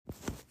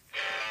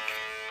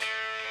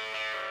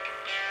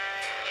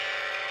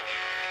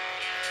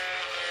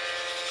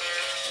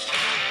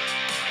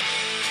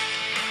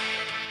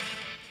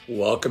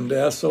Welcome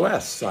to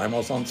SOS,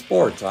 Simos on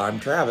Sports. I'm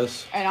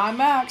Travis, And I'm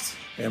Max.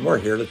 and we're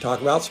here to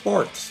talk about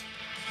sports.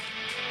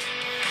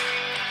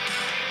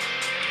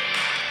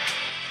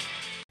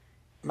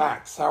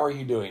 Max, how are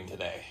you doing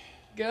today?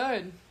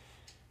 Good.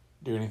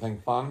 Do anything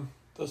fun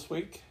this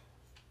week?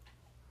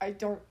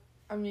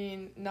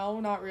 No,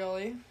 not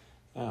really.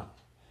 No.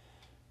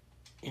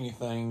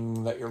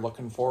 Anything that you're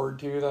looking forward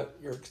to that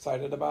you're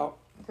excited about?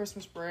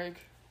 Christmas break.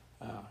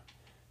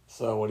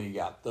 So what do you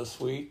got this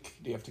week?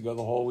 Do you have to go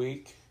the whole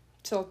week?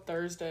 Till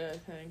Thursday, I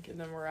think, and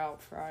then we're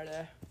out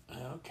Friday.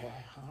 Okay,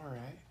 all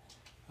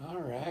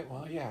right.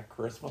 Well, yeah,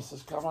 Christmas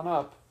is coming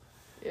up.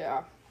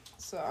 Yeah,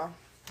 so.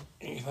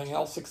 Anything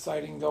else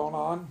exciting going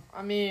on?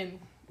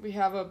 We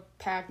have a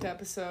packed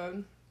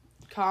episode.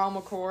 Kyle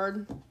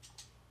McCord,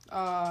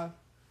 the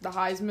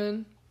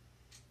Heisman,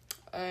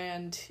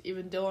 and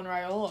even Dylan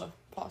Raiola,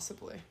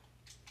 possibly.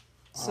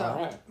 So,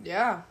 all right.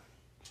 Yeah.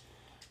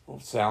 Well,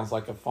 sounds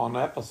like a fun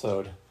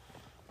episode.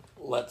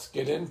 Let's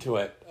get into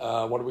it.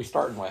 What are we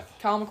starting with?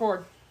 Kyle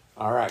McCord.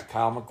 All right,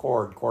 Kyle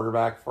McCord,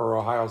 quarterback for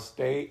Ohio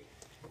State,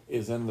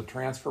 is in the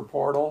transfer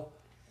portal,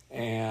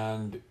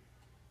 and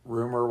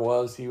rumor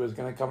was he was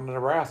going to come to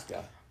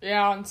Nebraska.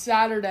 Yeah, on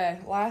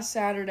last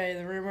Saturday,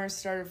 the rumors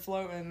started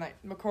floating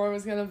that McCord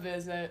was going to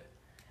visit.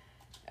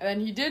 And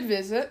then he did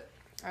visit.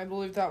 I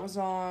believe that was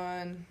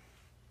on,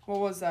 what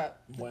was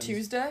that,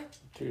 Tuesday?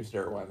 Tuesday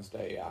or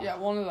Wednesday, yeah. Yeah,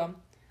 one of them.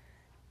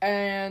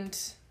 And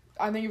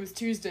I think it was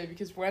Tuesday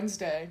because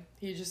Wednesday,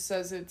 he just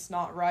says it's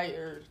not right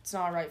or it's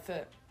not a right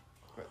fit.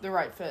 The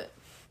right fit.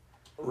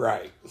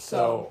 Right.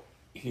 So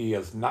he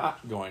is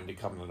not going to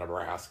come to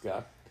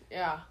Nebraska.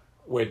 Yeah.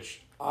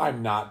 Which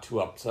I'm not too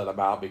upset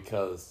about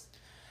because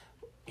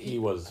he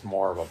was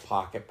more of a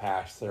pocket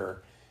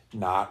passer,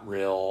 not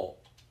real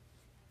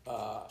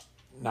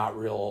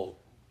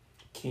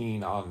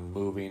keen on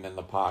moving in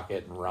the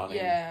pocket and running.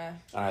 Yeah.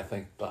 And I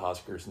think the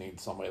Huskers need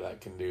somebody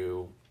that can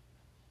do,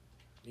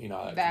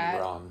 that that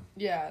can run.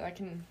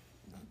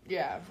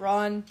 Yeah,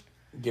 run.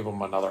 Give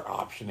them another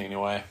option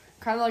anyway.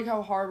 Kind of like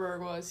how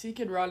Harburg was. He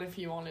could run if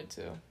he wanted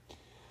to.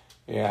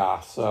 Yeah,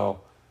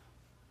 so,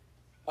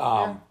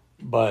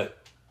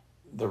 but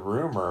the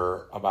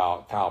rumor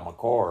about Kyle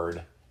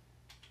McCord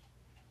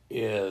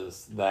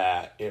is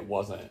that it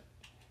wasn't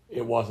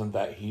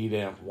that he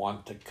didn't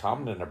want to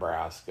come to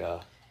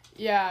Nebraska.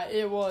 Yeah,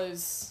 it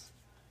was.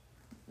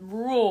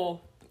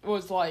 Rule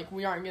was like,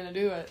 we aren't going to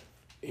do it.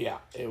 Yeah,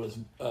 it was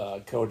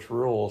Coach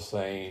Rule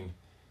saying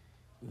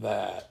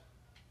that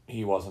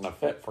he wasn't a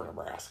fit for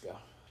Nebraska.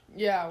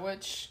 Yeah,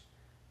 which,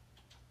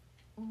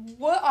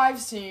 what I've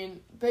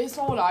seen, based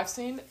on what I've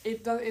seen,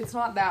 it's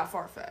not that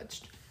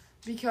far-fetched.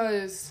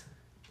 Because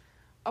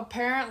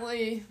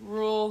apparently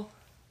Rule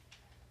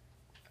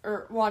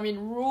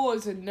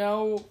is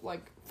a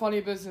funny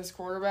business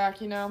quarterback,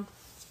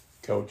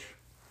 Coach?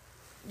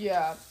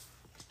 Yeah.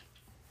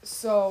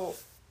 So,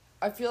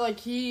 I feel like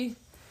he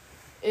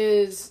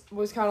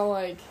was kind of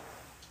like,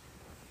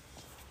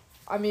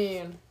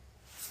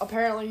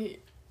 apparently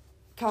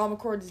Kyle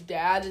McCord's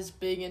dad is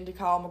big into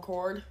Kyle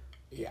McCord.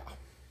 Yeah.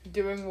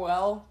 Doing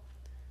well.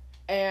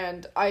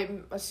 And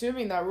I'm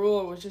assuming that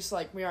Rule was just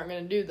like, we aren't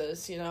going to do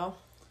this,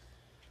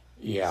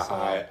 Yeah,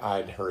 So,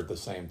 I'd heard the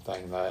same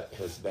thing, that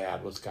his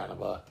dad was kind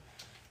of a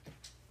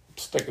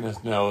sticking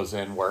his nose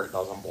in where it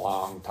doesn't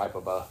belong type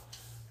of a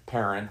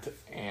parent.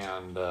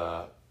 And,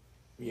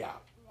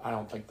 I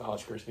don't think the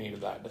Huskers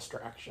needed that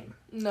distraction.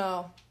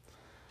 No.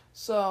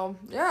 So,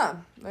 yeah,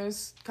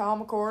 there's Kyle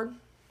McCord.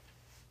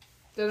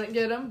 Didn't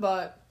get him,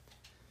 but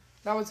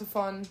that was a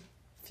fun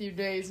few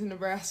days in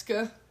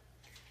Nebraska.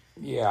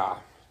 Yeah.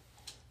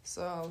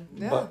 So,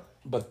 yeah.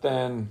 But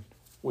then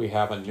we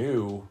have a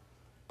new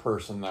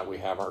person that we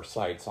have our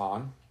sights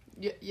on.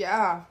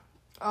 Yeah.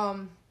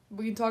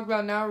 We can talk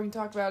about it now, or we can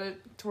talk about it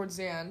towards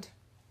the end.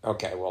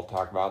 Okay, we'll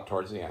talk about it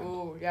towards the end.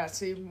 Oh, yeah,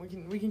 see,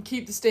 we can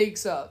keep the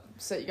stakes up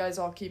so that you guys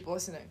all keep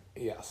listening.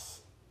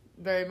 Yes.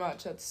 Very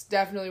much. That's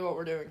definitely what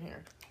we're doing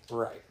here.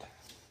 Right.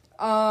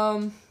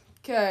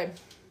 Okay.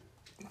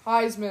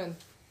 Heisman.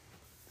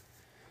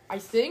 I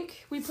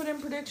think we put in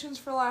predictions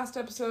for last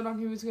episode on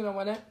who was going to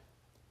win it.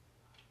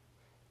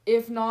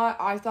 If not,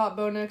 I thought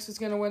Bo Nix was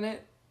going to win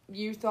it.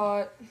 You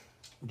thought...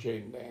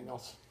 Jaden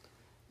Daniels.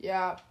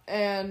 Yeah,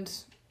 and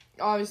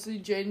obviously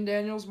Jaden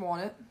Daniels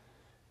won it.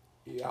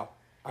 Yeah,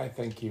 I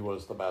think he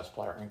was the best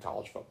player in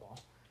college football.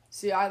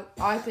 See, I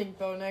think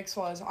Bo Nix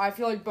was. I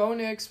feel like Bo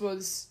Nix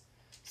was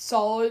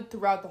solid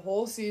throughout the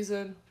whole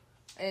season,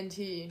 and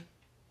he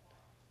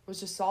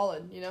was just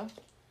solid,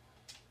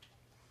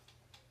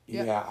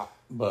 Yep. Yeah,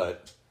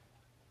 but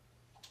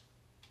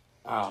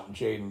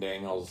Jaden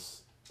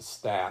Daniels'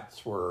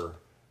 stats were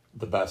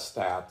the best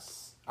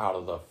stats out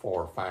of the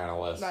four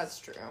finalists. That's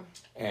true.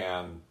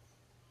 And,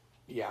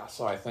 yeah,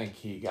 so I think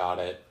he got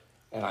it,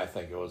 and I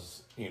think it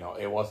was,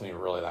 it wasn't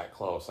even really that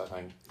close. I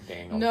think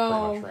Daniels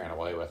pretty much ran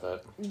away with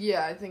it.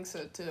 Yeah, I think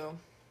so, too.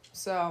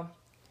 So,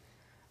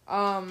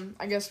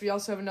 I guess we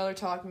also have another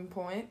talking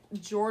point.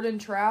 Jordan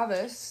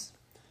Travis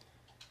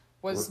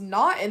was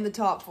not in the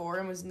top four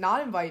and was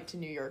not invited to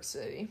New York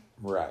City.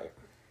 Right.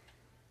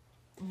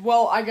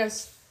 Well, I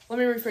guess, let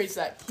me rephrase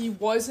that. He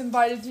was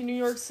invited to New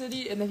York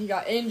City, and then he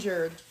got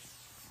injured,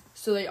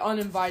 so they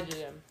uninvited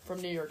him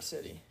from New York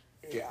City.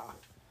 Yeah.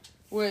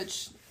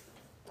 Which,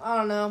 I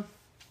don't know.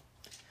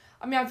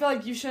 I mean, I feel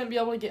like you shouldn't be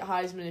able to get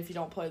Heisman if you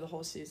don't play the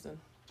whole season.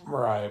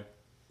 Right.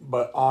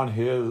 But on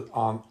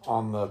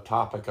the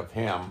topic of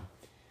him,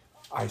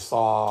 I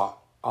saw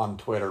on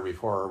Twitter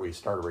before we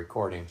started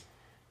recording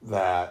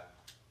that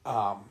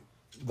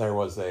there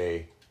was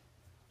a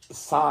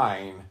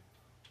sign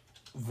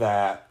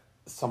that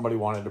somebody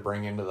wanted to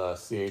bring into the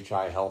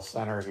CHI Health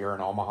Center here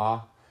in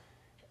Omaha.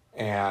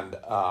 And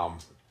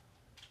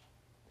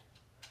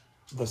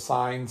the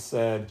sign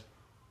said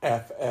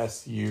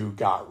FSU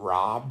got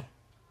robbed.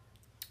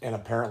 And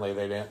apparently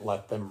they didn't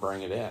let them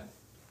bring it in.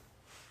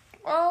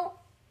 Well,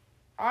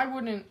 I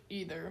wouldn't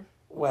either.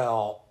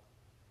 Well,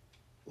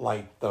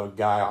 like the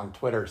guy on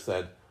Twitter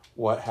said,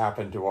 what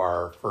happened to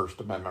our First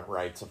Amendment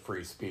rights of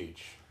free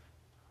speech?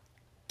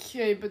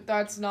 Okay, but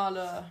that's not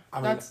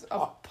that's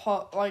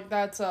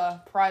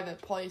a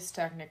private place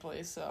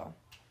technically, so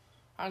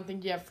I don't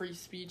think you have free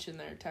speech in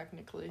there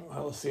technically.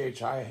 Well, the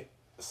CHI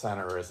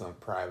Center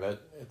isn't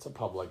private. It's a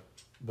public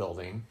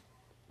building.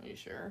 Are you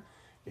sure?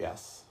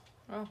 Yes.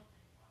 Well,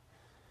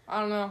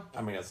 I don't know.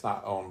 I mean, it's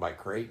not owned by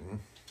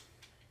Creighton.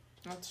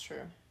 That's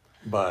true.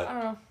 But, I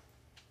don't know.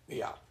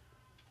 Yeah.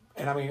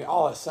 And I mean,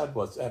 all it said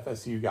was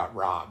FSU got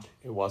robbed.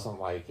 It wasn't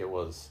like it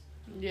was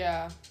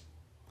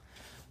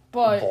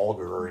but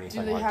vulgar or anything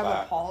like that. Do they have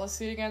a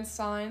policy against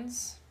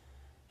signs?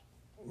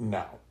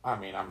 No. I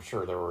mean, I'm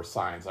sure there were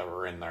signs that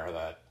were in there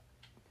that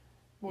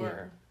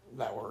were,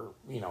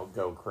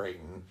 go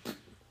Creighton.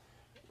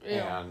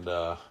 Yeah.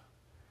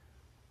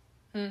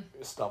 And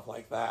stuff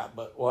like that.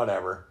 But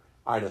whatever.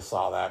 I just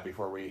saw that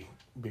before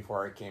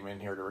I came in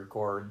here to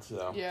record.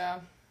 So yeah.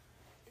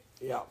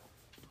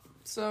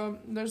 So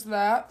there's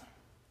that.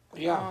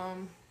 Yeah.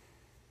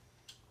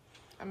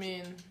 I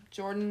mean,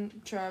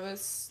 Jordan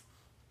Travis.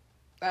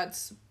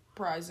 That's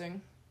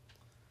surprising.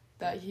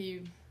 That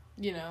he,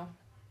 I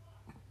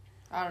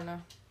don't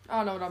know. I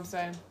don't know what I'm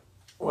saying.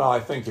 Well, I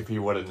think if he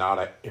would not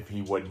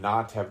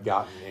have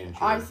gotten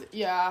injured,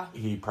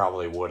 he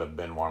probably would have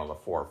been one of the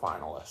 4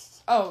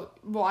 finalists. Oh,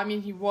 well, I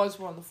mean, he was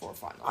one of the 4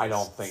 finalists. I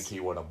don't think he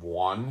would have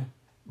won,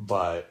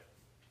 but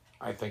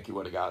I think he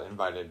would have got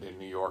invited to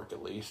New York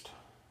at least.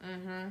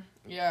 Mm-hmm.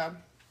 Yeah.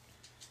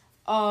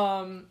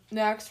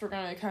 Next, we're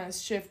going to kind of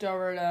shift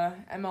over to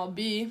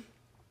MLB.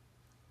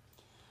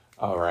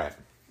 All right.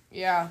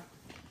 Yeah.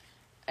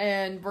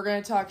 And we're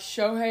going to talk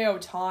Shohei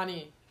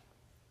Ohtani.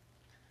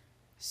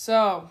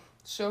 So,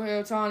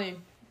 Shohei Ohtani,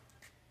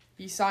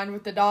 he signed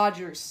with the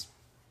Dodgers.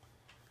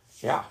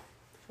 Yeah.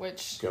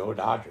 Which... Go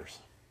Dodgers.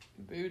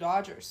 Boo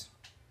Dodgers.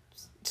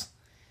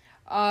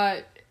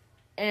 And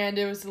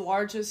it was the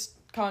largest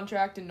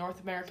contract in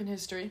North American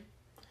history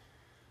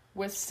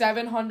with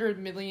 $700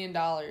 million.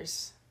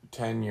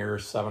 10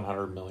 years,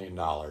 $700 million.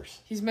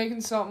 He's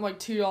making something like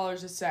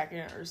 $2 a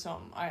second or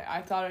something.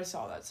 I thought I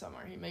saw that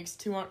somewhere. He makes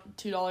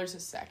 $2 a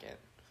second.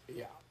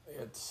 Yeah,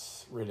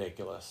 it's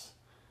ridiculous.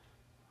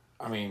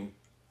 I mean,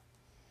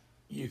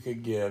 you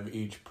could give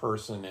each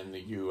person in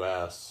the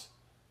U.S.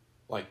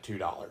 like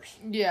 $2.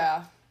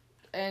 Yeah,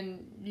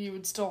 and you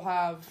would still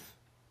have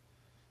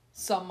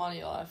some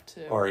money left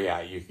too. Or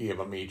yeah, you could give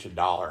them each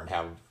 $1 and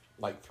have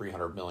like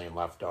 $300 million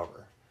left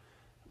over.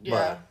 Yeah.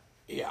 But,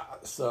 yeah,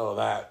 so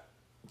that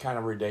kind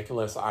of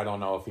ridiculous. I don't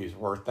know if he's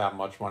worth that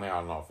much money. I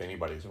don't know if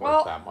anybody's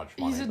worth that much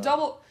money. He's a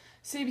double.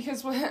 See,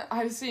 because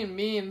I've seen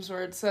memes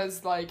where it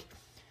says like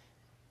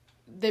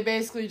they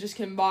basically just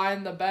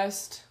combine the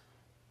best.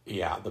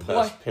 Yeah, the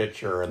best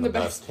pitcher and the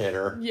best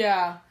hitter.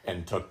 Yeah.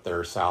 And took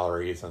their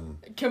salaries and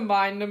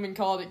combined them and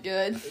called it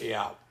good.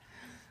 Yeah.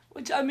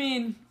 Which I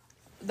mean,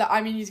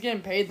 he's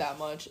getting paid that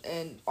much,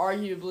 and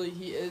arguably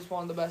he is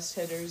one of the best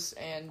hitters,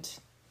 and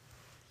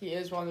he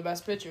is one of the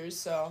best pitchers.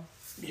 So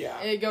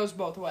yeah, it goes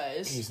both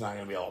ways. He's not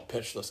going to be able to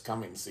pitch this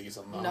coming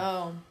season, though.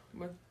 No,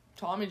 with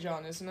Tommy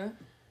John, isn't it?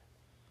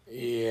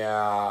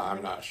 Yeah,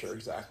 I'm not sure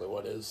exactly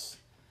what his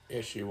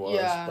issue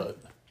was, but...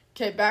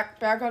 Okay,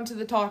 back onto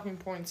the talking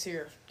points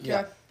here. Okay?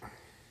 Yeah.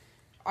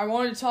 I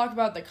wanted to talk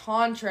about the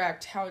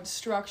contract, how it's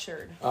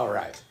structured. All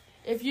right.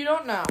 If you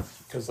don't know.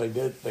 Because they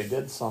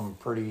did some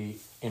pretty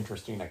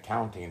interesting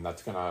accounting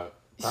that's going to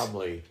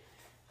probably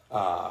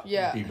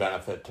be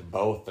benefit to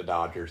both the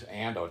Dodgers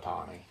and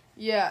Ohtani.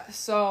 Yeah,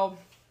 so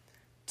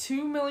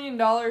 $2 million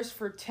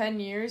for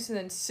 10 years and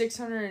then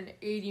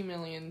 $680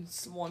 million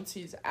once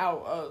he's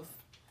out of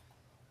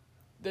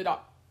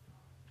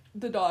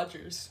the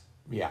Dodgers.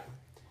 Yeah.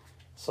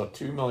 So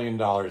 $2 million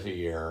a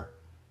year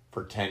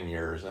for 10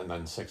 years and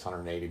then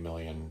 $680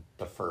 million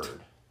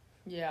deferred.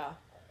 Yeah.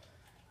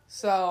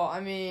 So,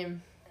 I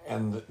mean...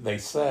 And they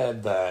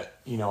said that,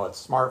 it's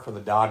smart for the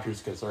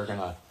Dodgers because they're going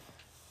to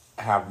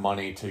have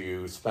money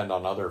to spend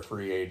on other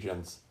free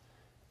agents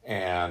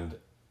and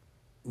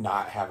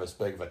not have as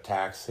big of a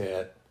tax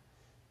hit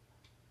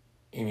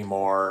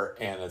anymore.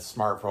 And it's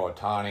smart for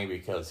Ohtani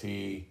because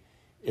he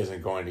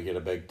isn't going to get a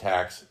big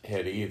tax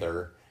hit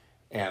either.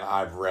 And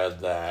I've read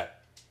that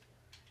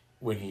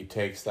when he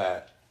takes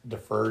that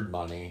deferred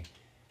money,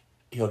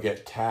 he'll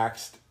get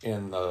taxed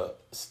in the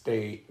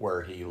state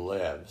where he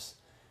lives.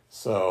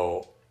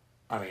 So,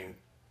 I mean,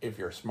 if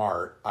you're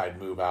smart, I'd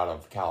move out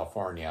of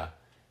California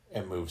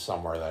and move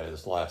somewhere that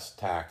is less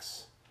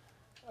tax,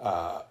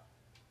 less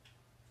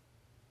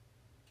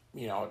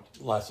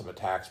of a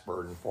tax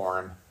burden for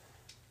him.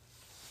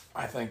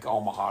 I think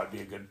Omaha would be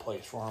a good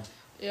place for him.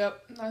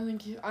 Yep, I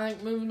think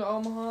moving to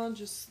Omaha,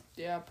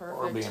 perfect.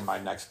 Or being my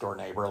next door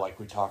neighbor, like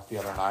we talked the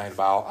other night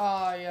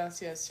about.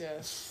 Yes.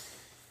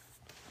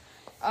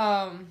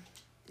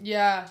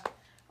 Yeah,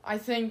 I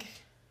think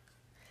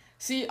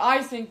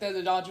that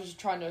the Dodgers are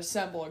trying to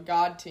assemble a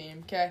god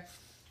team, okay?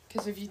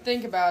 Because if you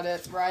think about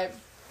it, right,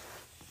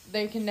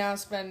 they can now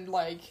spend,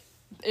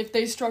 if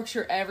they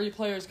structure every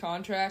player's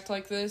contract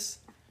like this,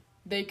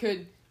 they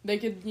could,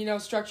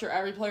 structure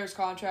every player's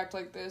contract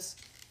like this,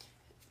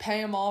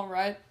 pay them all,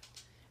 right?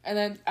 And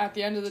then at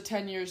the end of the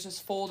 10 years,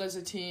 just fold as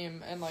a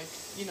team and,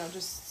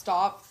 just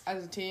stop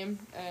as a team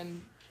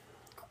and,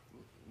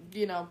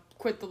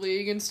 quit the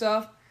league and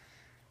stuff.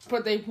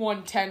 But they've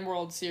won 10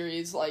 World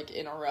Series,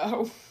 in a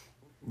row.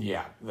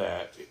 Yeah,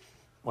 they're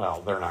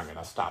not going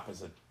to stop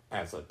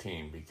as a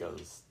team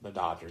because the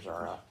Dodgers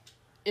are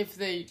if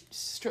they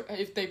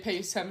pay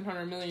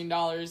 $700 million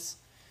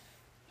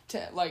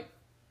to,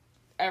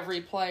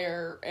 every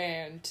player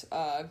and,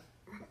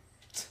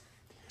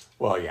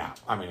 Well, yeah.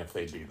 I mean, if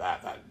they do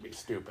that, that'd be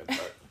stupid.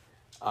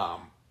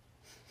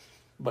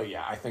 But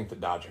yeah, I think the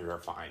Dodgers are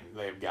fine.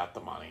 They've got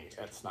the money.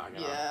 It's not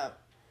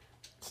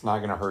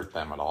gonna hurt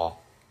them at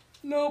all.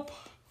 Nope.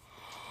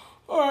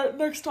 All right,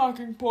 next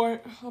talking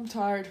point. I'm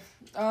tired.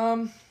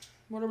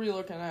 What are we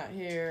looking at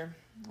here?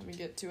 Let me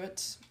get to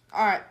it.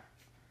 All right,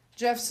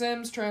 Jeff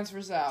Sims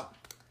transfers out.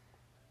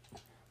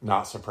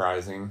 Not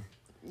surprising.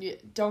 Yeah,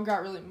 don't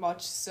got really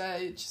much to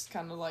say. It's just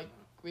kind of like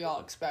we all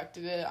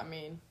expected it. I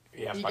mean,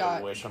 yeah,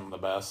 I wish him the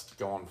best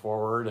going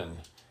forward and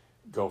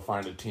go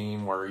find a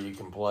team where you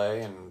can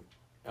play and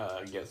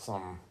get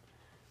some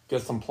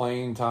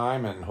playing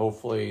time and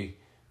hopefully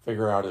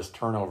figure out his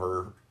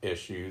turnover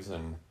issues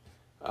and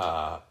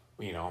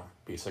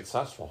be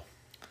successful.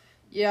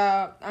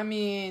 Yeah, I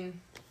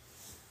mean,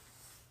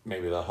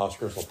 maybe the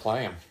Huskers will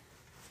play him.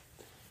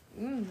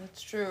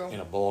 That's true. In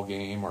a bowl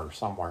game or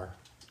somewhere.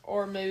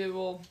 Or maybe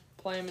we'll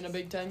play him in a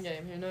Big Ten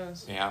game. Who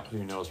knows? Yeah,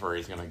 who knows where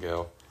he's going to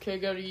go.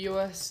 Could go to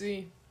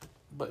USC.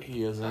 But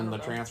he is in the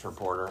transfer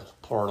portal.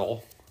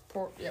 Portal.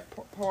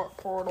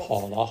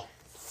 Portal.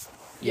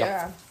 Yep.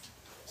 Yeah.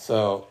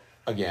 So,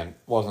 again,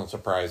 wasn't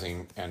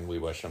surprising, and we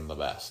wish him the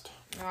best.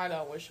 I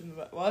don't wish him the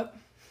best. What?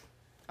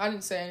 I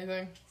didn't say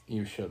anything.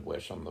 You should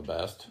wish him the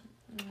best.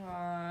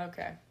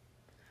 Okay.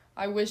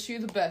 I wish you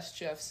the best,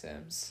 Jeff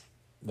Sims.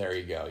 There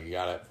you go. You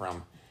got it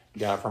from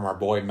our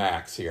boy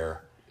Max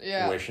here.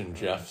 Yeah. Wishing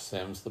Jeff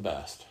Sims the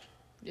best.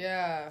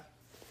 Yeah.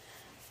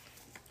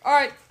 All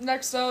right,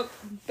 next up,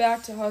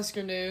 back to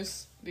Husker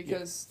news,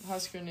 because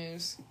Husker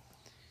news.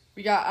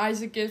 We got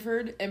Isaac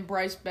Gifford and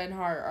Bryce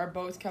Benhart are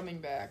both coming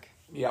back.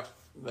 Yep.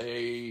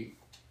 They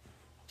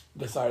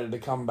decided to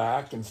come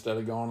back instead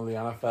of going to the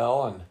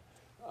NFL, and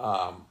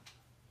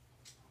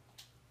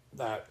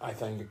that, I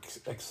think,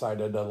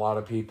 excited a lot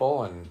of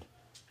people, and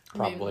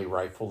probably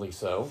rightfully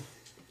so.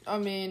 I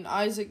mean,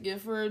 Isaac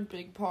Gifford,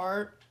 big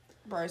part.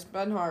 Bryce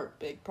Benhart,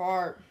 big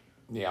part.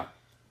 Yeah.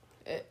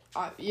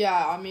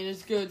 I mean,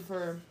 it's good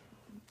for,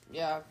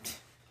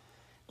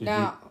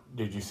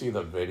 Did you see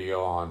the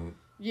video on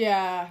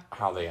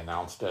how they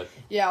announced it?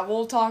 Yeah,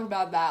 we'll talk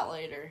about that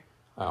later.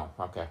 Oh,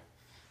 okay.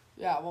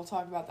 Yeah, we'll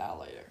talk about that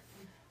later.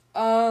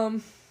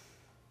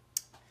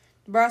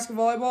 Nebraska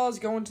volleyball is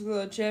going to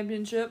the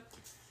championship.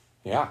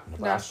 Yeah,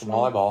 Nebraska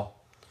volleyball.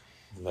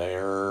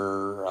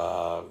 They're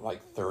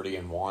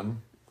 30-1.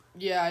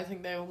 Yeah, I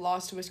think they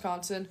lost to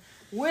Wisconsin,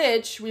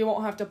 which we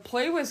won't have to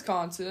play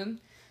Wisconsin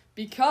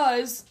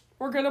because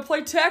we're going to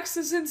play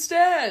Texas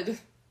instead.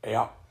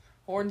 Yeah.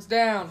 Horns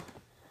down.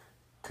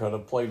 Could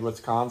have played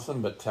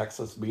Wisconsin, but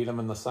Texas beat them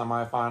in the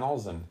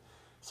semifinals, and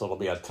so it'll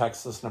be a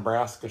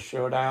Texas-Nebraska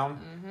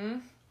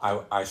showdown.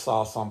 Mm-hmm. I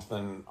saw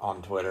something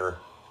on Twitter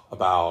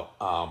about,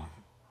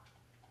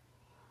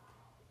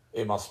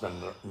 it must have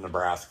been a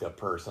Nebraska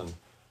person,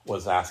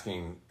 was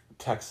asking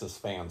Texas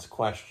fans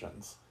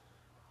questions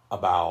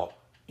about,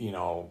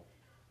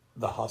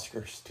 the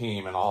Huskers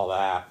team and all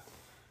that.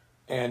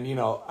 And,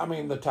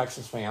 the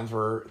Texas fans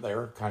they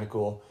were kind of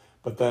cool,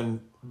 but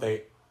then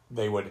they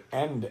would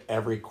end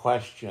every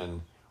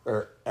question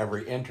or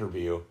every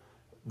interview,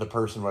 the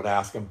person would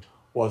ask him,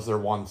 was there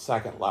 1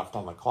 second left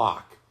on the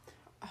clock?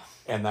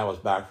 And that was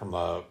back from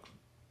the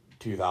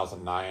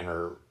 2009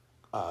 or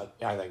I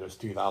think it was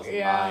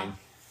 2009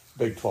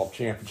 Big 12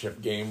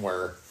 championship game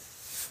where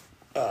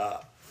I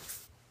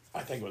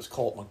think it was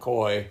Colt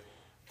McCoy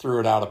threw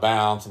it out of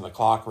bounds and the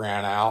clock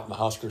ran out and the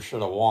Huskers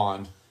should have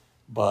won,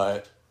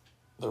 but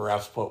the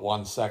refs put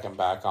 1 second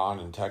back on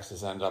and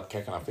Texas ended up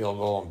kicking a field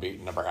goal and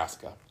beating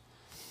Nebraska.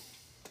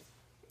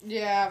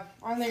 Yeah,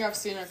 I think I've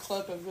seen a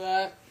clip of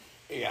that.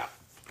 Yeah.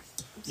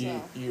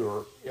 So.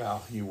 You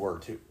were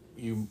too.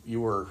 you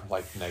were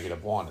like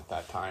 -1 at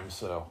that time,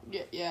 so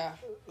Yeah.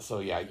 so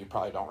yeah, you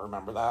probably don't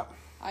remember that.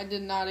 I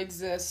did not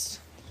exist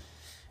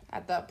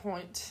at that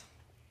point.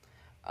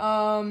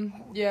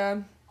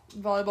 Yeah,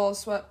 volleyball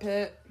sweat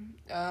pit.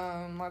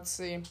 Let's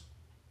see.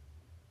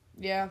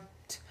 Yeah.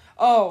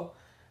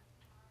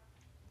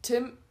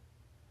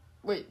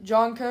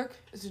 John Cook?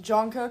 Is it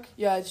John Cook?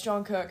 Yeah, it's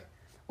John Cook.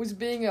 Was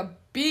being a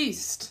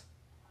beast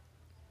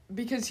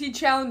because he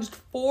challenged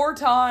 4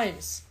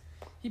 times.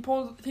 He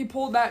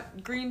pulled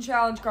that green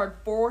challenge card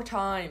 4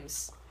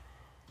 times.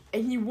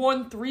 And he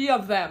won 3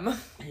 of them.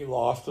 He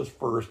lost his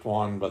first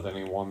one, but then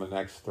he won the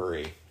next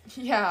 3.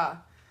 Yeah.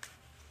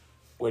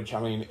 Which, I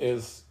mean,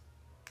 is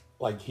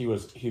like he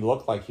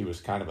looked like he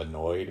was kind of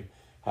annoyed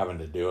having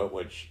to do it,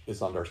 which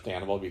is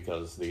understandable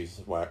because these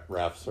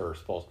refs are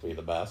supposed to be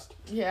the best.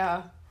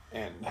 Yeah.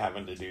 And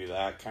having to do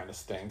that kind of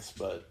stinks,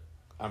 but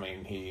I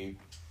mean, he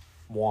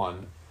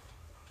won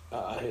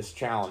his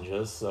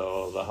challenges,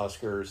 so the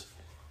Huskers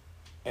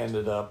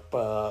ended up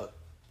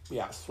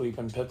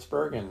sweeping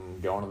Pittsburgh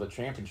and going to the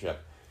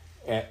championship.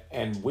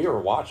 And we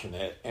were watching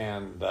it,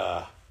 and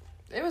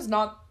it was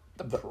not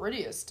the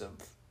prettiest of.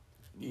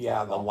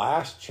 Yeah, the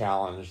last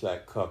challenge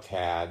that Cook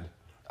had.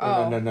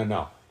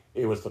 No.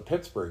 It was the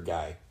Pittsburgh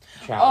guy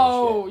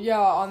challenged it. Yeah,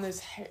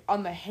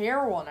 on the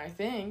hair one, I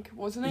think,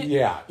 wasn't it?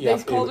 Yeah.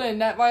 They called it a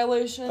net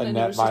violation. A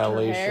net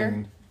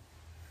violation,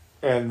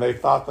 and they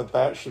thought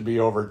that should be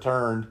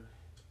overturned,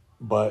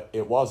 but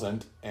it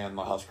wasn't, and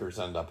the Huskers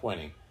end up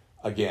winning.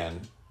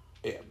 Again,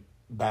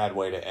 bad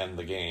way to end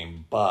the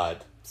game,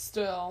 but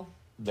still,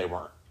 they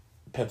weren't.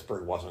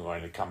 Pittsburgh wasn't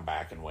going to come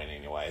back and win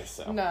anyway,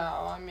 so. No,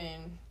 I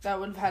mean, that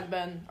would have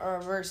been a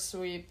reverse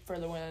sweep for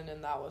the win,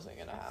 and that wasn't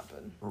going to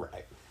happen.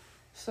 Right.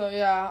 So,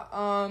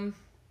 yeah,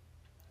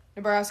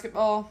 Nebraska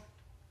ball.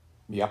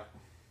 Yep.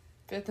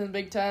 5th in the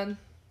Big Ten.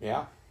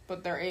 Yeah.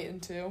 But they're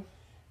 8-2.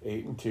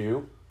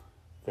 8-2.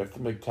 5th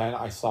in the Big Ten.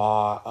 I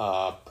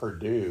saw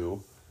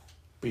Purdue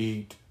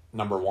beat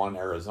number 1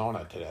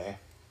 Arizona today.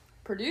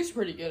 Purdue's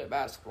pretty good at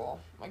basketball.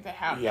 Like, they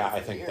have. Yeah, I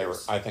think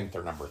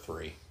they're number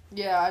 3.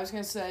 Yeah, I was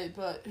going to say,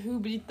 but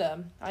who beat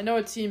them? I know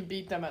a team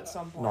beat them at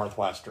some point.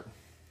 Northwestern.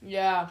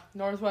 Yeah,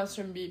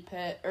 Northwestern beat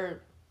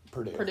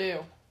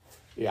Purdue.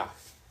 Yeah.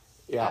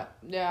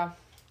 Yeah,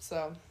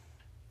 so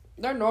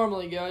they're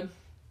normally good.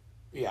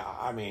 Yeah,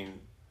 I mean,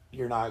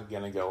 you're not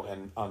going to go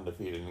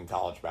undefeated in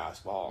college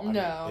basketball. I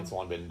no. mean, it's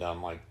only been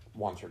done like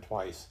once or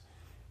twice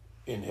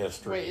in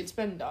history. Wait, it's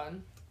been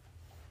done?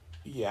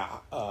 Yeah,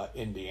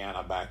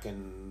 Indiana back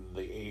in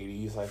the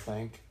 80s, I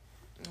think.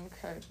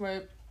 Okay,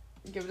 wait,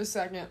 give it a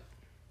second.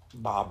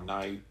 Bob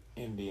Knight,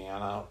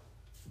 Indiana,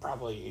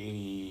 probably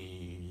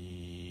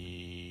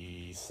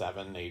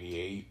 87,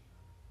 88,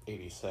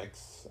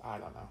 86, I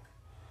don't know.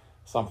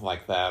 Something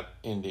like that.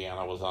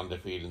 Indiana was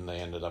undefeated and they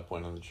ended up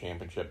winning the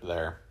championship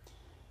there.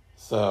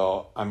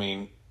 So, I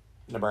mean,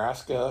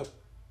 Nebraska,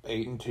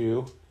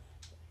 8-2.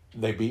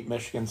 They beat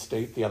Michigan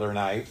State the other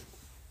night.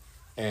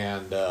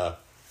 And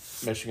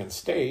Michigan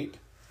State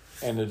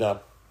ended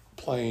up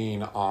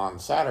playing on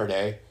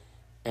Saturday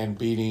and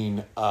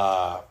beating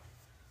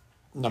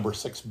number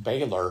 6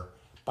 Baylor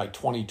by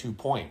 22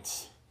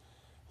 points.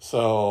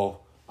 So,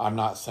 I'm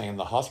not saying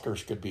the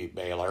Huskers could beat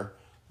Baylor,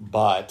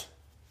 but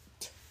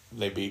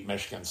they beat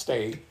Michigan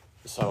State,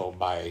 so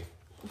by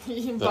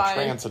the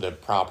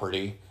transitive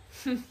property,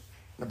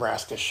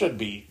 Nebraska should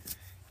beat.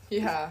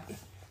 Yeah.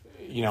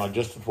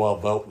 Just as well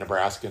vote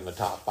Nebraska in the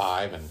top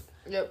 5. And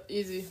yep,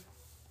 easy.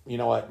 You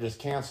know what? Just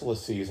cancel the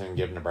season and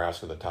give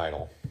Nebraska the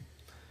title.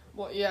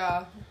 Well,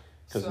 yeah.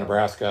 Because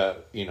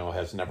Nebraska,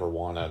 has never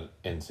won an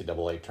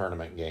NCAA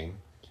tournament game.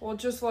 Well,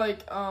 just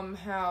like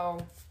how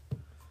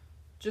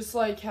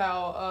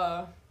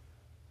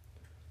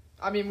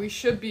I mean, we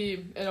should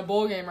be in a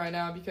bowl game right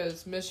now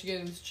because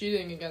Michigan's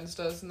cheating against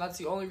us, and that's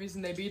the only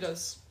reason they beat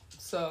us.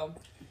 So,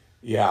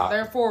 yeah.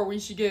 Therefore, we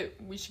should get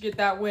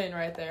that win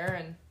right there,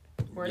 and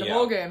we're in a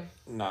bowl game.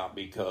 Not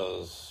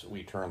because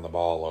we turned the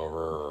ball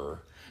over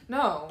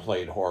or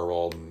played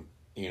horrible. And,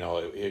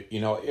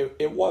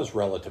 it was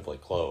relatively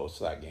close,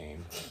 that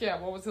game. Yeah,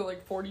 what was it,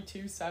 like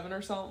 42-7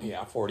 or something?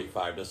 Yeah,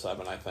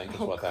 45-7, I think, is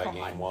what that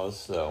game was.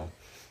 So,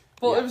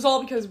 well, it was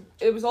all because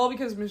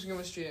Michigan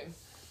was cheating.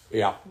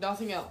 Yeah.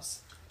 Nothing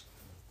else.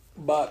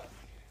 But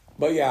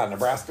yeah,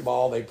 Nebraska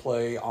ball, they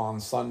play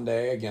on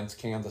Sunday against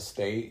Kansas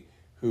State,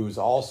 who's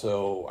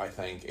also, I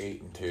think,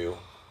 8-2.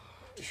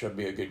 Should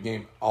be a good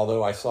game.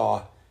 Although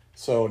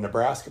so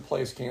Nebraska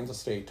plays Kansas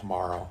State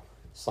tomorrow,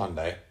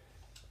 Sunday,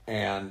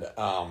 and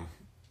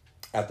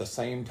at the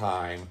same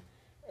time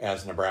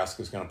as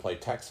Nebraska's going to play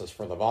Texas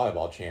for the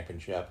volleyball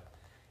championship.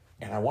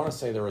 And I want to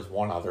say there was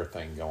one other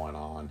thing going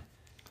on.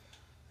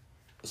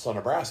 So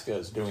Nebraska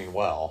is doing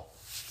well.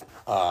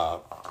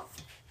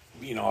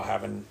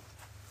 Having,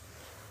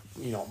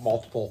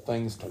 multiple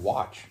things to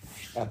watch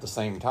at the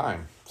same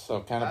time.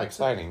 So kind of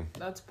exciting.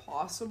 That's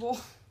possible.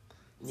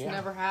 It's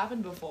never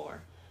happened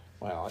before.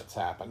 Well, it's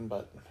happened,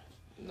 but...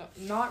 No,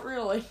 not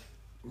really.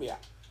 Yeah.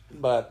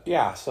 But,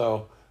 yeah,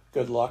 so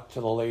good luck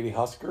to the Lady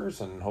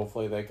Huskers, and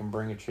hopefully they can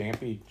bring a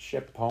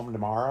championship home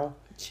tomorrow.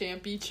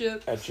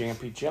 Championship? A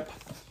championship.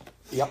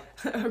 Yep.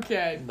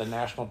 Okay. The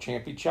national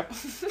championship.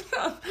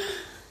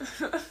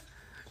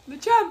 The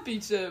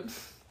championship.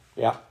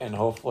 Yeah, and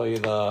hopefully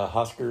the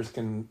Huskers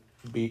can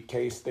beat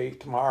K-State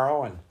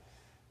tomorrow and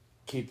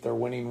keep their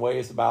winning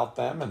ways about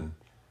them. And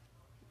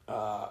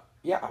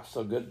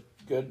so good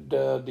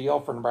deal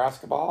for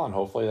Nebraska ball, and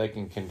hopefully they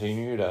can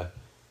continue to,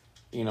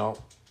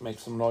 make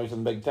some noise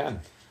in the Big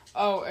Ten.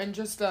 Oh, and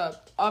just a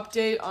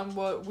update on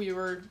what we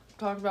were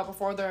talking about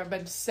before. There have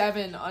been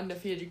 7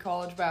 undefeated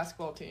college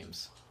basketball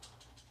teams.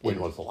 When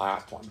was the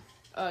last one?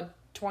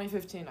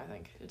 2015, I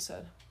think it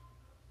said.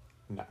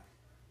 No.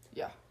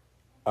 Yeah.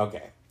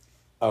 Okay.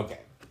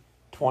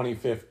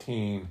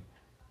 2015,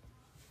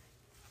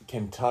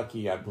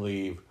 Kentucky, I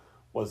believe,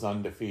 was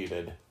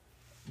undefeated,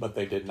 but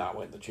they did not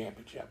win the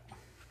championship.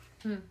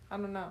 I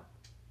don't know.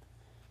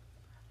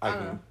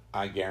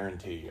 I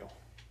guarantee you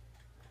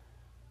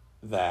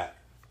that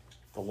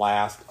the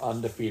last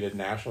undefeated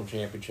national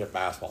championship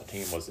basketball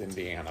team was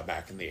Indiana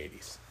back in the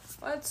 80s.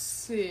 Let's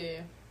see.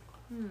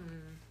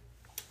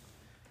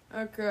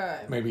 Okay.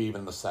 Maybe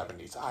even the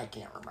 70s. I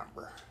can't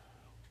remember.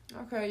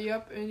 Okay,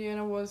 yep.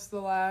 Indiana was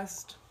the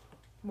last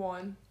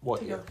one.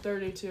 What year?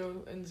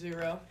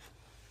 32-0.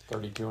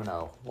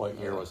 32-0. What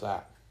year was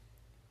that?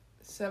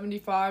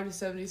 75 to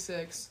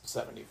 76.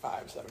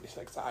 75,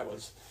 76. I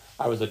was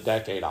a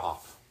decade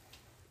off.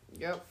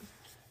 Yep.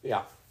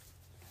 Yeah.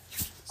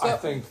 So, I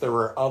think there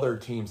were other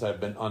teams that have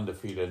been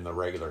undefeated in the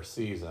regular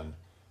season,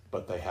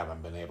 but they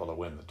haven't been able to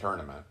win the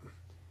tournament.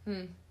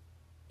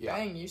 Yeah.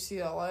 Dang,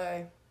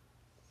 UCLA.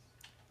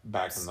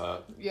 Back in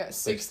the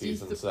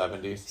 60s and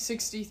 70s.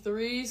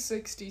 63,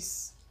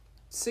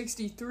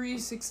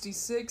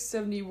 66,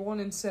 71,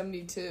 and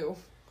 72.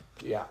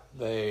 Yeah,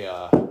 they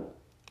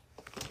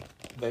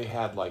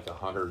had like a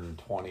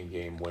 120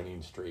 game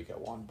winning streak at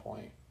one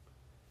point.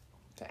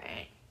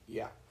 Dang.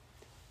 Yeah.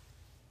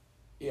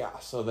 Yeah,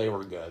 so they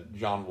were good.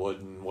 John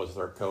Wooden was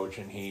their coach,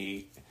 and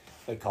they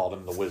called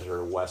him the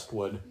Wizard of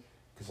Westwood,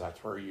 because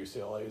that's where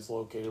UCLA is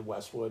located,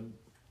 Westwood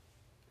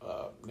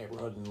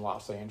neighborhood in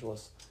Los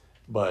Angeles.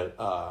 But,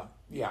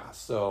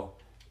 so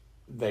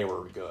they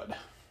were good.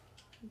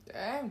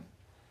 Dang.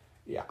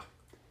 Yeah.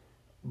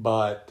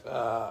 But,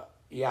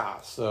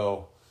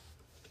 so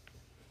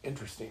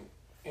interesting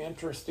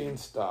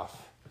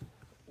stuff.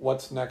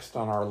 What's next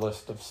on our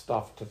list of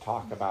stuff to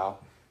talk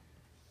about?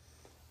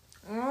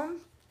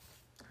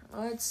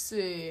 Let's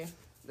see.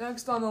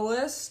 Next on the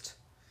list.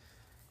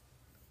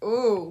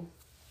 Ooh.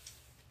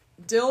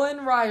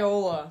 Dylan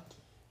Raiola.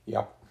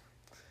 Yep.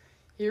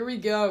 Here we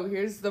go.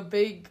 Here's the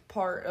big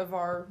part of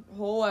our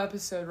whole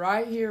episode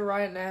right here,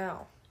 right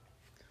now.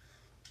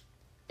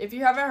 If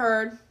you haven't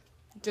heard,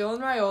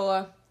 Dylan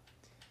Raiola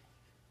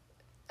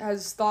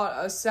has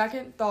a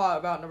second thought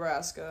about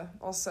Nebraska,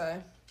 I'll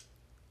say.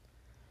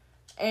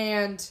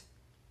 And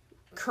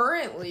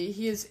currently,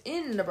 he is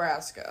in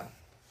Nebraska.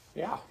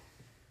 Yeah.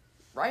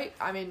 Right?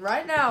 I mean,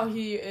 right now,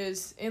 he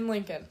is in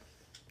Lincoln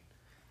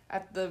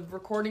at the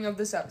recording of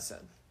this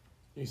episode.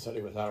 You said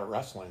he was at a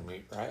wrestling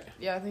meet, right?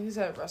 Yeah, I think he's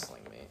at a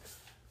wrestling meet.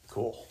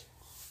 Cool.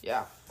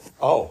 Yeah.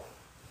 Oh,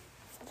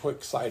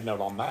 quick side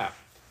note on that.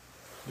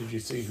 Did you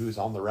see who's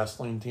on the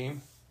wrestling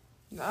team?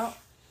 No.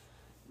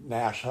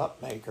 Nash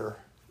Hutmaker.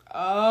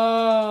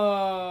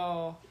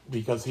 Oh.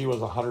 Because he was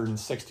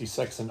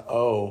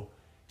 166-0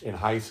 in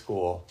high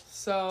school.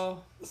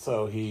 So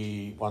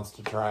he wants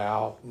to try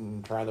out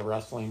and try the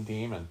wrestling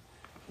team, and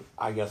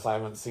I guess I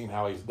haven't seen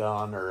how he's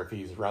done or if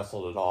he's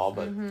wrestled at all,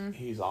 but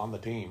he's on the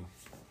team.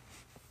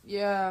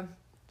 Yeah.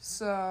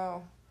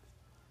 So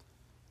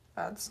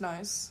that's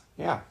nice.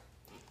 Yeah.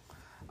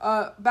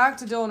 Back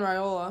to Dylan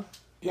Raiola.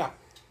 Yeah.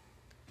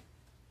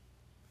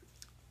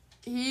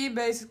 He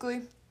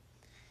basically,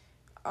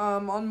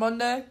 on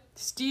Monday,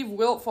 Steve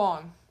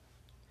Wiltfong.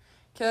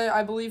 Okay,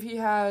 I believe he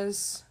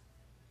is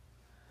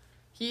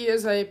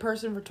a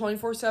person for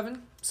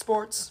 24/7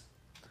 sports,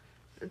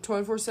 or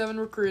 24/7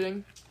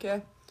 recruiting,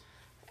 okay?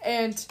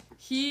 And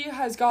he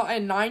has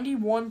gotten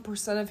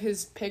 91% of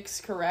his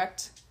picks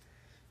correct.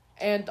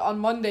 And on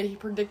Monday, he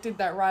predicted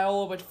that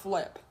Raiola would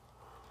flip.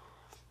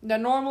 Now,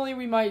 normally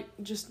we might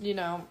just,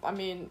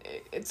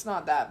 it's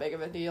not that big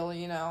of a deal,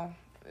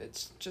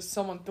 It's just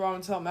someone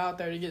throwing something out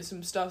there to get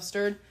some stuff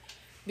stirred.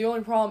 The only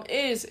problem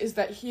is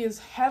that he is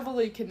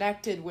heavily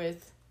connected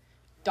with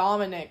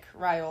Dominic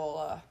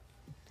Raiola.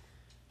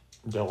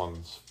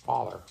 Dylan's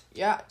father.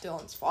 Yeah,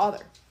 Dylan's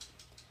father.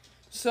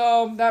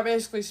 So that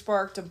basically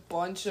sparked a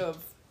bunch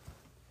of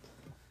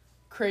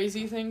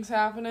crazy things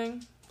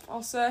happening,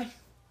 I'll say.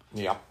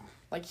 Yep.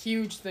 Like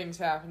huge things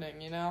happening,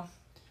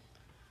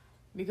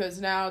 Because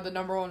now the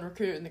number one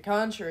recruit in the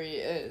country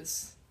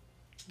is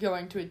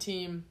going to a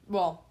team,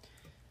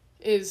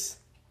 is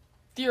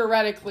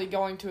theoretically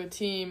going to a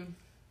team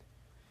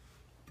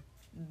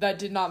that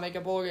did not make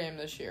a bowl game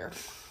this year.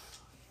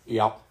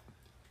 Yep.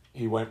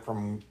 He went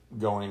from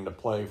going to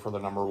play for the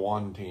number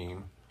one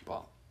team,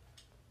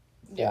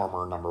 Yeah.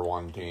 former number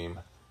one team,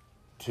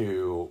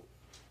 to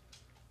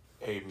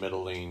a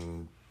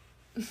middling,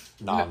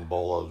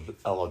 non-bowl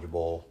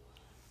eligible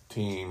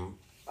team,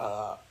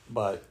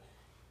 but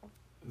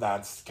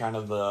that's kind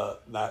of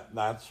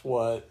that's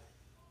what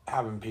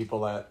having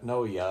people that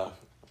know you,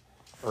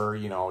 or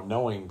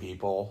knowing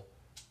people,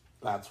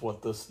 that's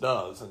what this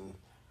does. And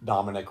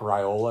Dominic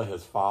Raiola,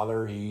 his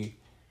father, he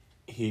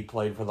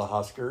played for the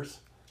Huskers,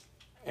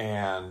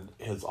 and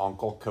his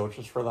uncle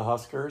coaches for the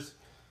Huskers.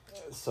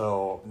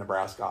 So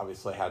Nebraska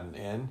obviously had an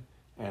in,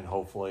 and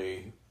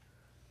hopefully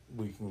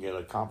we can get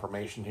a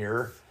confirmation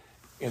here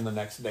in the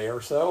next day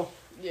or so.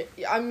 Yeah,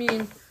 I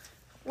mean,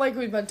 like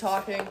we've been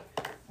talking,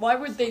 why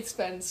would they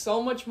spend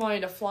so much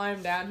money to fly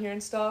him down here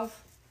and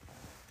stuff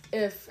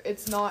if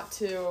it's not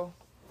to,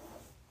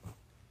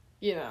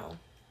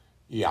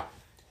 Yeah.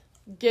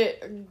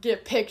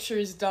 get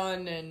pictures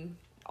done and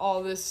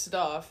all this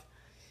stuff?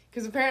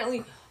 Because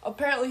apparently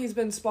he's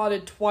been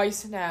spotted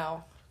twice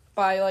now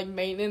by, like,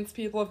 maintenance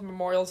people of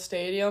Memorial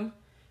Stadium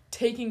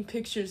taking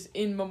pictures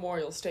in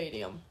Memorial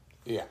Stadium.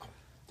 Yeah.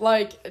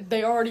 Like,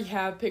 they already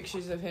have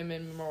pictures of him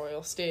in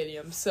Memorial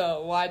Stadium,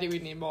 so why do we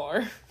need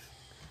more?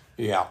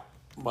 Yeah.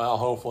 Well,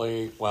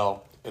 hopefully,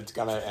 it's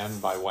got to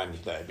end by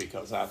Wednesday,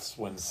 because that's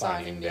when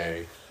signing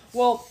day.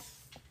 Well,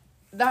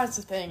 that's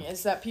the thing,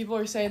 is that people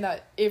are saying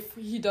that if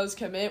he does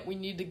commit, we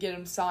need to get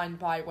him signed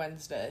by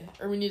Wednesday,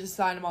 or we need to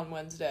sign him on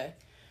Wednesday,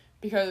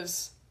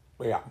 because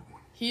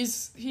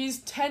he's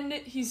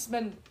tended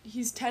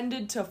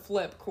to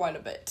flip quite a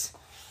bit.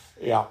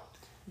 Yeah.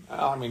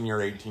 I mean,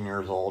 you're 18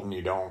 years old and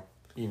you don't,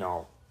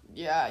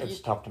 Yeah. It's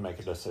tough to make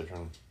a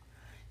decision.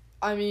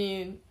 I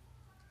mean,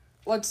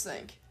 let's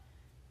think.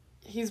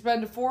 He's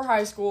been to 4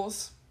 high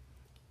schools,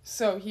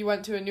 so he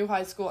went to a new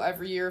high school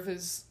every year of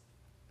his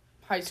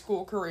high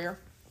school career.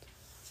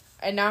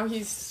 And now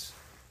he's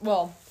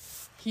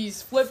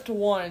flipped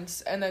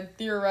once, and then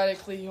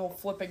theoretically he'll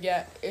flip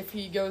again. If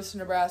he goes to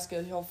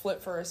Nebraska, he'll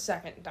flip for a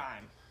second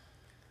time.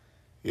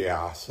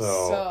 Yeah,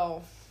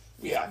 so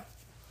yeah.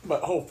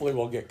 But hopefully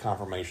we'll get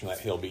confirmation that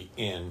he'll be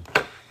in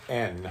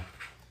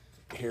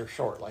here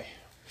shortly.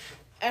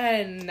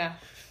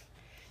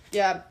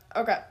 Yeah,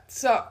 okay.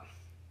 So,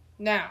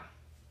 now,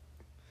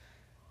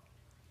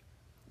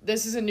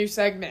 this is a new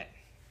segment.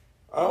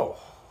 Oh.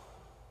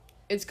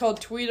 It's called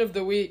Tweet of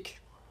the Week,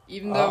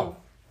 even though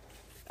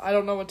I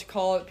don't know what to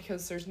call it,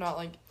 because there's not,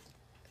 like,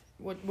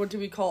 what do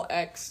we call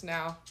X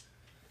now?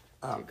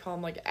 Do we call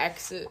them, like,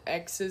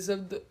 X's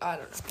of the, I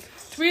don't know.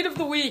 Tweet of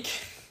the Week.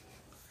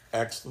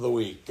 X of the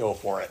week. Go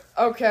for it.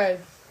 Okay.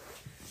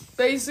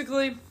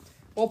 Basically,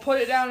 we'll put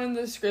it down in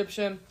the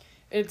description.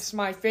 It's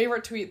my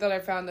favorite tweet that I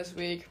found this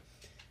week.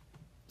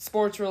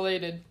 Sports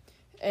related.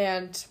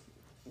 And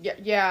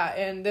yeah,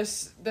 and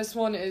this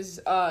one is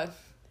the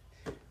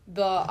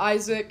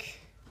Isaac,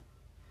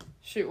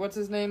 what's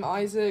his name?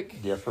 Isaac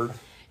Gifford.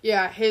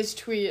 Yeah, his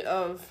tweet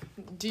of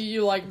do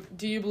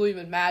you believe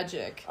in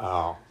magic?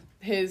 Oh.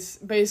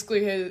 Isaac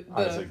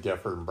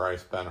Gifford and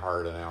Bryce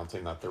Benhart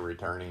announcing that they're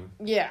returning.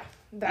 Yeah.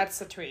 That's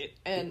the tweet,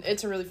 and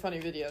it's a really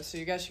funny video, so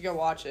you guys should go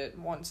watch it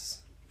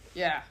once.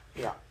 Yeah.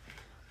 Yeah.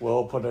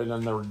 We'll put it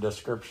in the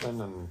description,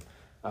 and,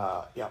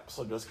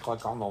 so just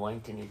click on the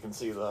link, and you can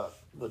see the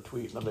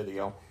tweet and the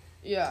video.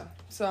 Yeah,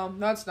 so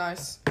that's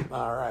nice.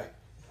 All right.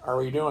 Are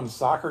we doing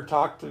soccer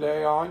talk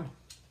today on?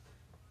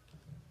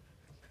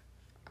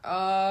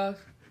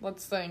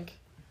 Let's think.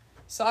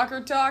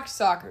 Soccer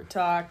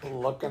talk.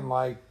 Looking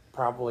like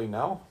probably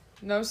no.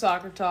 No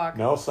soccer talk.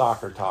 No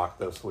soccer talk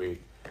this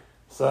week.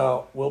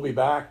 So we'll be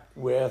back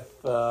with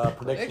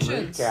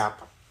prediction recap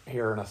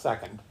here in a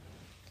second.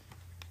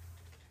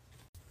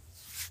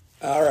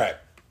 All right,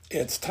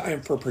 it's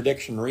time for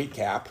prediction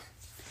recap.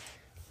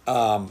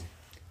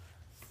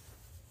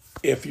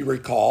 If you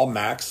recall,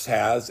 Max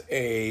has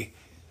a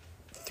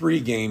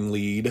 3-game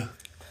lead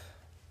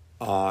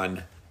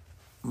on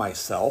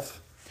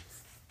myself,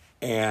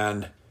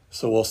 and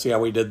so we'll see how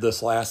we did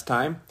this last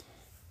time.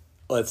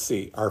 Let's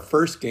see. Our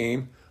first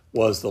game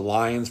was the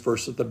Lions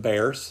versus the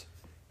Bears.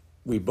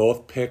 We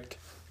both picked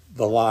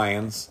the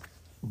Lions,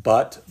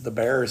 but the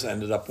Bears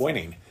ended up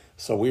winning,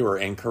 so we were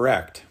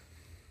incorrect.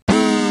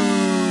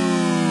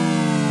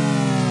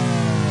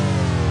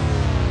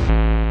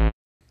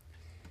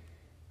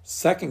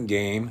 Second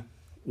game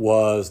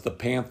was the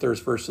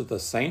Panthers versus the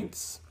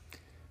Saints.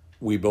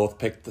 We both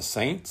picked the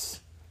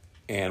Saints,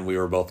 and we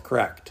were both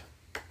correct.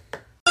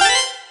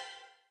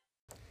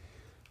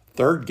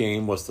 Third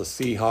game was the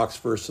Seahawks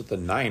versus the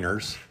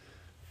Niners,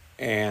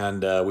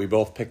 and we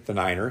both picked the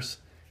Niners.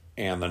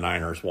 And the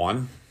Niners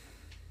won.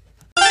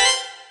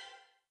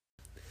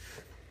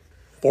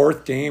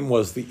 Fourth game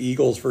was the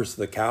Eagles versus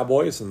the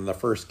Cowboys, and the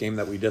first game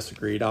that we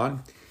disagreed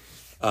on.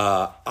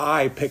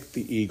 I picked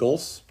the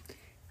Eagles,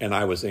 and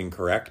I was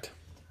incorrect.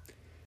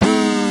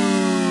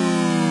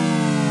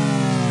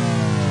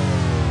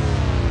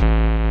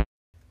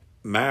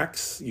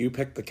 Max, you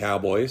picked the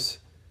Cowboys,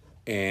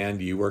 and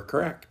you were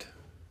correct.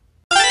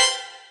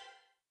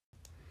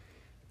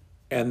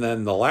 And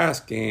then the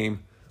last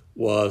game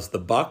was the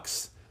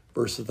Bucks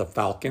versus the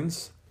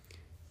Falcons,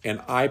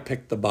 and I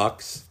picked the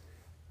Bucks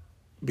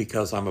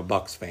because I'm a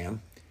Bucks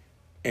fan,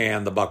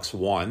 and the Bucks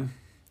won.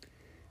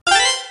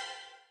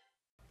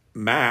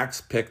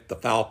 Max picked the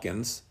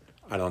Falcons.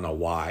 I don't know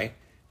why,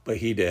 but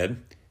he did,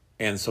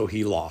 and so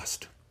he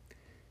lost.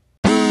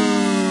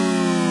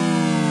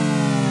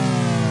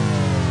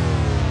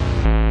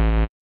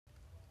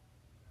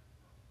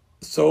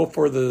 So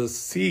for the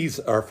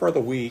season, or for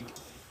the week,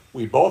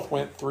 we both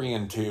went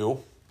 3-2,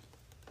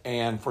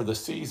 and for the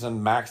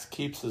season, Max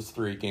keeps his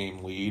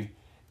 3-game lead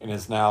and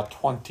is now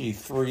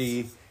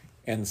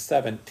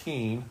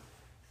 23-17,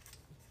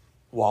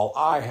 while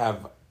I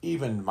have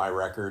evened my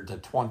record to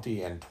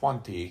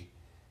 20-20,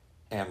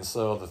 and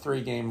so the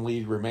 3-game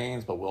lead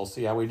remains. But we'll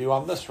see how we do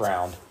on this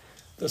round,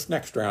 this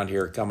next round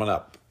here coming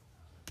up.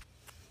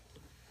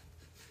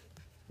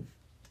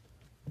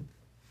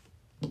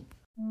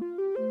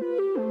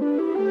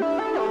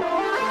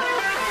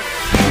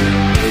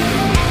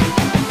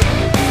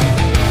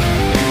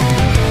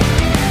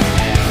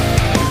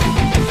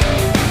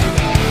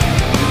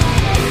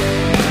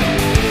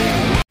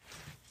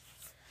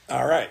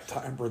 All right,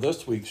 time for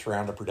this week's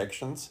round of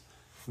predictions.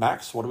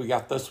 Max, what do we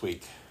got this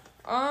week?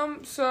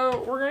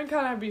 So we're gonna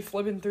kind of be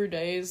flipping through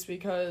days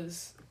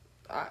because,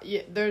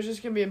 there's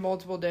just gonna be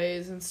multiple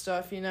days and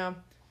stuff,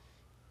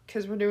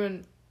 because we're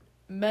doing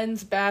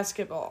men's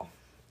basketball.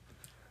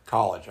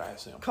 College, I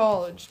assume.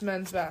 College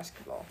men's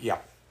basketball. Yeah.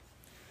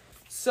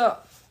 So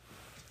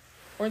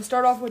we're gonna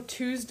start off with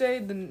Tuesday.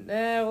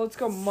 Let's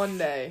go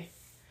Monday,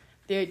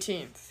 the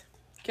 18th.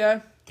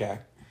 Okay. Okay.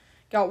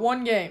 Got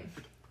one game.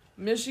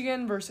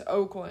 Michigan versus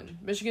Oakland.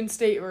 Michigan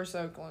State versus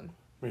Oakland.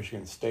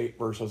 Michigan State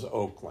versus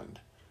Oakland.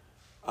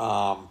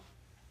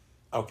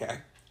 Okay.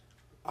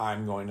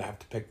 I'm going to have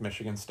to pick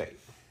Michigan State.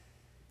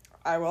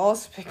 I will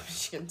also pick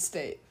Michigan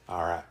State.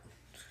 All right.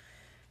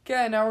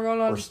 Okay, now we're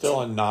going on. We're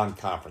still in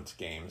non-conference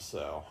games,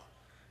 so.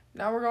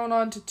 Now we're going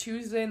on to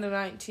Tuesday the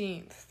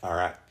 19th. All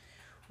right.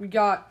 We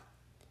got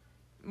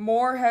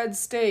Morehead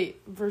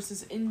State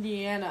versus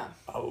Indiana.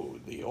 Oh,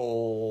 the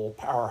old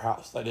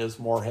powerhouse that is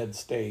Morehead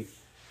State.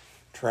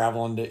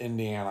 Traveling to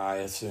Indiana, I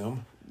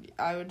assume.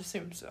 I would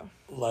assume so.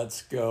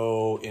 Let's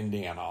go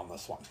Indiana on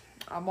this one.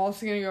 I'm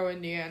also going to go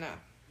Indiana.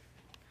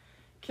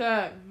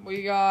 Okay,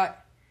 we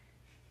got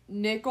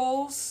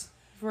Nichols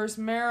versus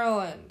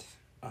Maryland.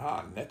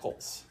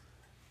 Nichols.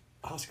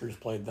 Huskers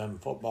played them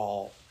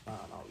football, I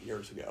don't know,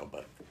 years ago.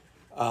 But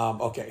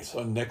okay,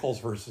 so Nichols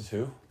versus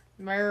who?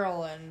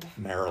 Maryland.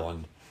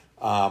 Maryland.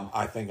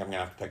 I think I'm going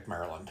to have to pick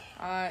Maryland.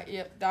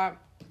 Yep, that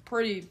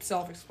pretty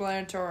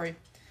self-explanatory.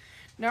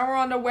 Now we're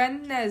on to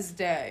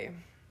Wednesday,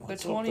 the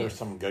 20th. Hope there's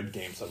some good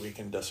games that we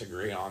can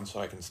disagree on, so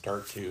I can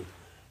start to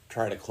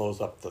try to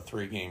close up the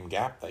 3-game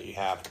gap that you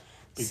have.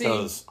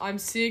 Because see, I'm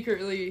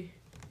secretly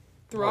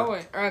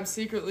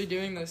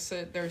doing this.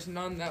 So there's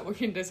none that we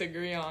can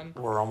disagree on.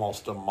 We're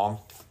almost a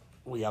month.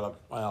 We got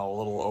a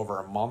little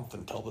over a month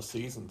until the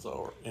season's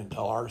over.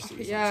 Until our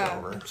season's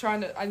over.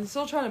 I'm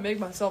still trying to make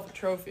myself a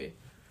trophy.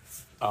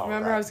 Oh,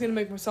 Remember, right. I was going to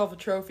make myself a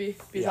trophy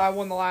because I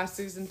won the last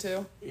season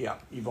too. Yeah,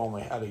 you've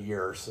only had a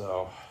year,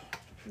 so.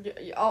 Yeah,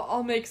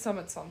 I'll make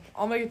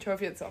I'll make a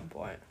trophy at some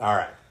point. All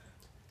right.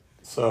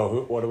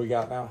 So what do we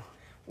got now?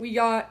 We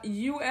got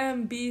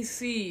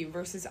UMBC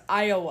versus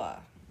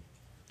Iowa.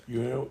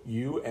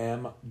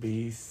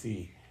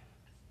 UMBC.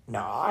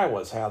 Now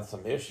Iowa's had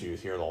some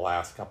issues here the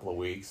last couple of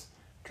weeks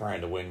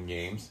trying to win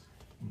games,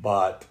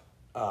 but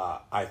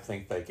I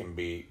think they can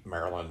beat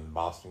Maryland and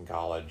Boston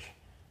College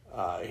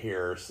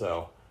here.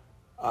 So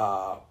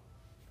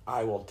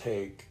I will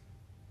take.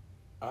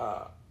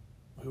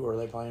 Who are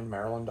they playing?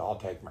 Maryland? I'll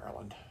take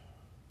Maryland.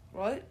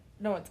 What?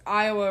 No, it's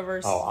Iowa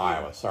versus... Oh,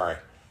 Iowa. Sorry.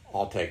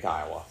 I'll take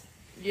Iowa.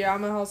 Yeah, I'm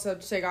going to also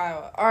take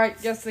Iowa. All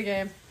right, guess the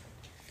game.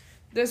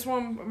 This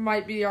one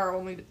might be our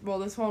only... Well,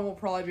 this one will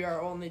probably be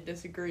our only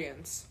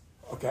disagreements.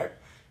 Okay.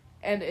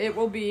 And it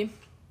will be...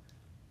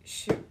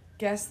 Shoot,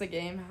 guess the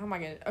game. How am I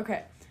going to...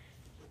 Okay.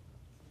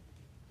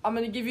 I'm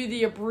going to give you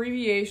the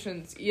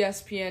abbreviations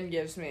ESPN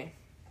gives me.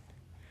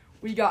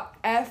 We got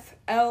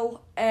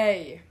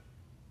FLA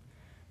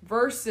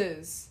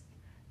versus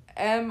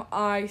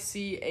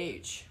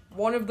MICH.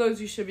 One of those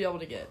you should be able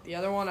to get. The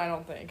other one, I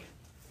don't think.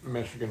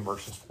 Michigan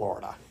versus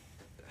Florida.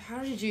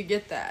 How did you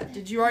get that?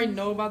 Did you already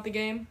know about the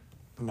game?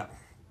 No.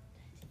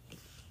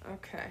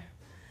 Okay.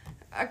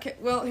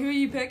 Well, who are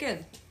you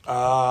picking?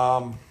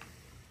 Boy,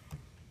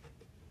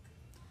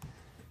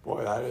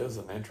 that is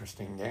an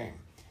interesting game.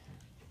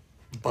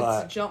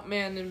 But It's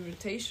Jumpman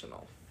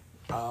Invitational.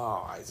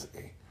 Oh, I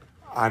see.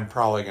 I'm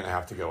probably going to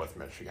have to go with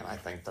Michigan. I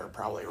think they're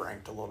probably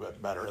ranked a little bit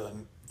better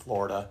than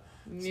Florida.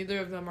 Neither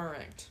of them are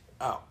ranked.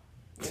 Oh,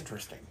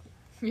 interesting.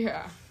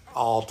 Yeah.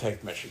 I'll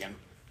take Michigan.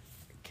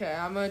 Okay,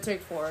 I'm going to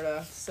take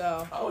Florida,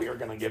 so... Oh, you're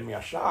going to give me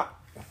a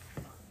shot.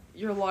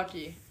 You're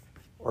lucky.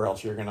 Or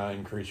else you're going to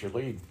increase your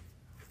lead.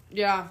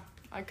 Yeah,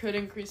 I could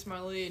increase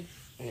my lead.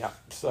 Yeah,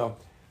 so,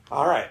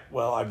 all right.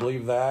 Well, I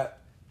believe that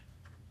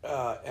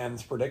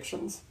ends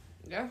predictions.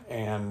 Yeah.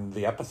 And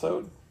the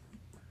episode.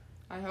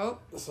 I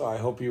hope. So I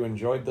hope you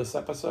enjoyed this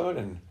episode,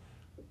 and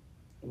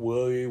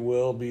we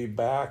will be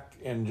back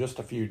in just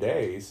a few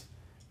days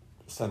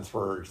since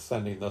we're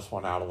sending this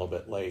one out a little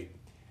bit late.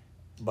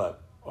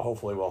 but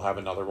hopefully we'll have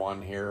another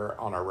one here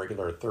on our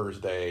regular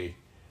Thursday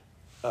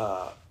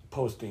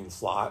posting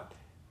slot.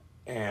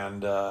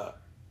 And I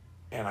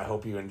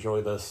hope you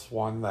enjoy this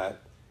one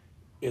that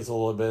is a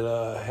little bit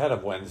ahead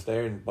of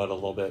Wednesday, but a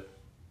little bit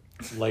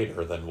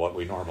later than what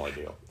we normally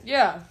do.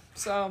 Yeah.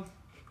 So,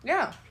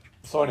 yeah.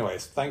 So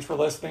anyways, thanks for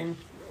listening.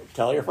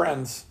 Tell your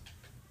friends.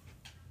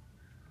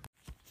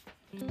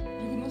 You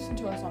can listen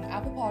to us on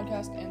Apple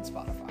Podcasts and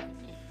Spotify.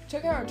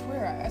 Check out our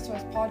Twitter at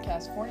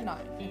SOSPodcast49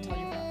 and tell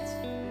your friends.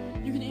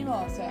 You can email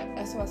us at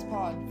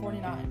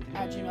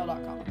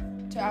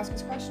sospod49@gmail.com to ask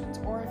us questions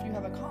or if you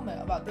have a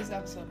comment about this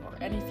episode or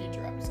any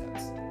future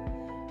episodes.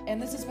 And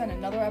this has been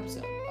another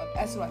episode of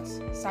SOS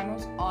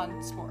Simos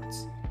on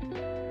Sports.